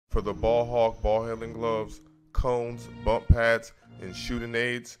For the Ball Hawk ball handling gloves, cones, bump pads, and shooting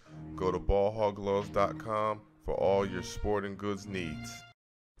aids, go to ballhawkgloves.com for all your sporting goods needs.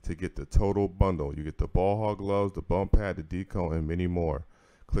 To get the total bundle, you get the Ball Hawk gloves, the bump pad, the decone, and many more.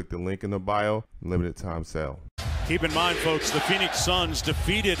 Click the link in the bio, limited time sale. Keep in mind, folks, the Phoenix Suns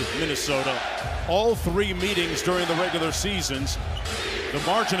defeated Minnesota all 3 meetings during the regular seasons. The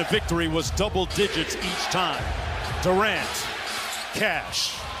margin of victory was double digits each time. Durant,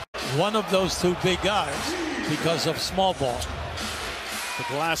 Cash. One of those 2 big guys because of small ball. The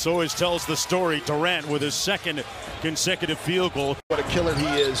glass always tells the story. Durant with his 2nd consecutive field goal. What a killer he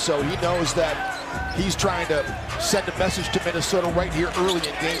is. So he knows that he's trying to send a message to Minnesota right here early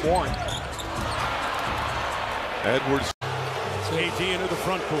in game 1. Edwards. KD into the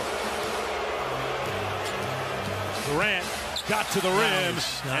front court. Durant got to the rim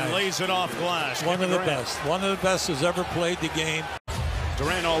and lays it off glass. One of the best. One of the best who's ever played the game.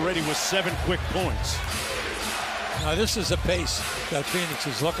 Durant already with 7 quick points. Now this is a pace that Phoenix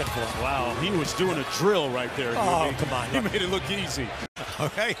is looking for. Wow, he was doing a drill right there. Oh, come on. He made it look easy.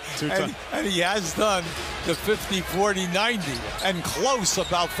 Okay, and he has done the 50, 40, 90, and close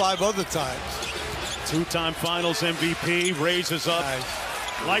about 5 other times. 2-time Finals MVP, raises up.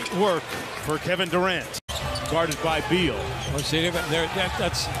 Light work for Kevin Durant. Guarded by Beal. Well, see,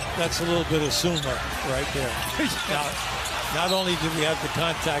 that's a little bit of Sumer right there. Now, not only did we have the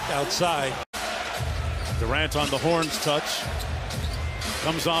contact outside. Durant on the Horns touch.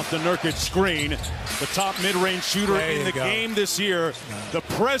 Comes off the Nurkic screen. The top mid-range shooter in the game this year. The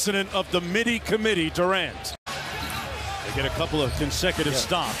president of the Midi Committee, Durant. They get a couple of consecutive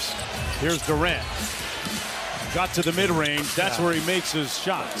stops. Here's Durant. Got to the mid-range. That's where he makes his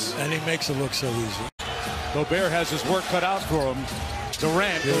shots. And he makes it look so easy. Gobert has his work cut out for him.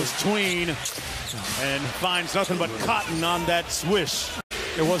 Durant goes tween and finds nothing but cotton on that swish.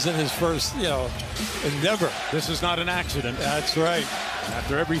 It wasn't his first, endeavor. This is not an accident. That's right.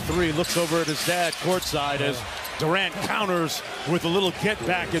 After every 3, looks over at his dad courtside as Durant counters with a little get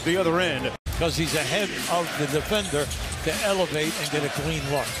back at the other end. Because he's ahead of the defender to elevate and get a clean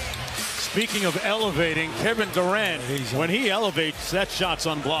look. Speaking of elevating, Kevin Durant, when he elevates, that shot's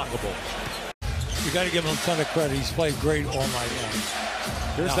unblockable. You got to give him a ton of credit. He's played great all night long.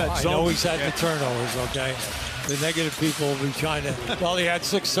 There's that zone. I know he's had the turnovers, okay? The negative people will be trying to, well, he had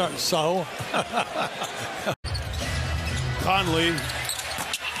 6, so. Conley,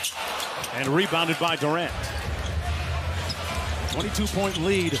 and rebounded by Durant. 22-point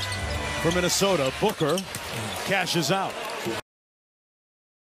lead for Minnesota. Booker cashes out.